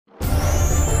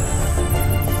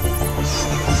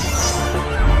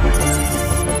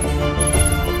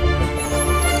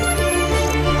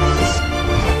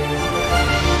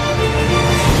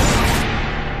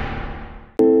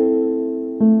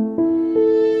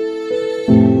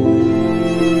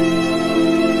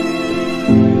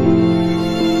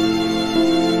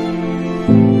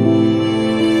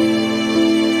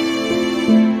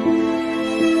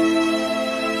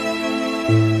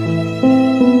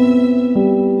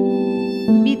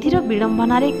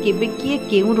विडंबनारे केबे किए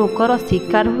केउ रोगर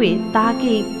शिकार हुए ताहा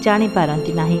केही जानी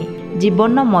पारंती नाही।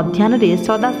 जीवन मध्याह्न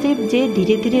सदाशिव जे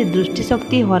धीरे धीरे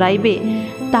दृष्टिशक्ति हराइबे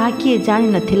ताहा किए जानी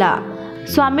नथिला।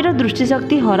 स्वामीर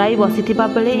दृष्टिशक्ति हराई बसिथिबा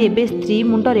बेले एबे स्त्री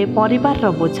मुंडरे परिवार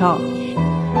बोझ।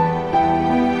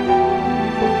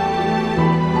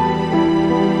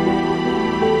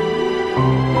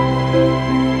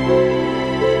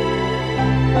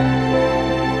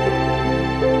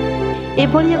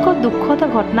 एभली एक दुखद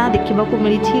घटना देखा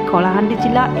मिली कलाहांडी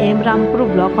जिला एम रामपुर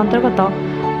ब्लॉक अंतर्गत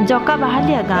जका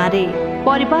बाहालिया गाँव में।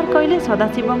 परिवार कहले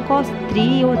सदाशिव स्त्री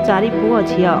और 4 पुओ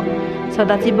झील।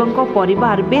 सदाशिव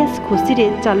परिवार बेस खुशी रे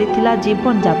चलीथिला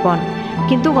जीवन जापन,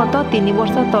 किंतु गत 3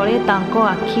 वर्ष तले तांको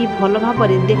आखि भल भाव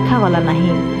देखागला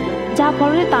नहीं, जहा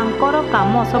फल तांकर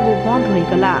काम सब बंद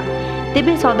होईगला।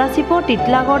 तेबे सदाशिव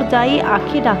टिटलागढ़ जाई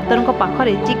आखि डाक्तर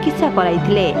पाखरे चिकित्सा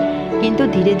कराइथिले, किंतु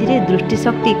धीरे धीरे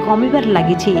दृष्टिशक्ति कमिबार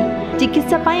लागिछि।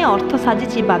 चिकित्सा पाई अर्थ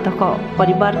साजिछि बाधक।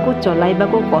 परिवार को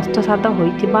चलाइबाको कष्टसाध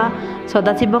होइथिबा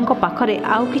सदाशिवଙ୍କ पाखरे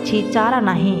आउ किछि चारा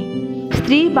नाही।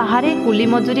 स्त्री बाहरे कुली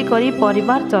मजूरी करी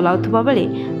परिवार चलाउथबा बेले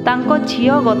तांको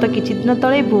झियो गत किछि दिन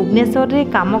तळे भुवनेश्वर रे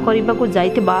काम करिबाको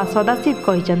जाइथिबा सदाशिव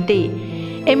कहिसंती।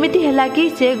 एमिति हेला कि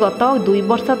से गत 2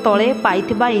 वर्ष तळे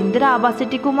पाइथिबा इंदिरा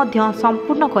आवासटीकु मध्य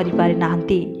संपूर्ण करि पारि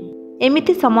नाहंती।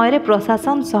 एमिति समय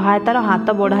प्रशासन सहायतार हाथ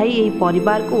बढ़ाई यह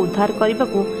परिवार को उद्धार करने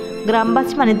को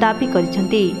ग्रामवासी माने दाबी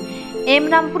करिसेंती। एम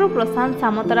रामपुर प्रशांत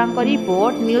सामंतरांक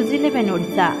रिपोर्ट न्यूज 11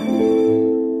 ओडिशा।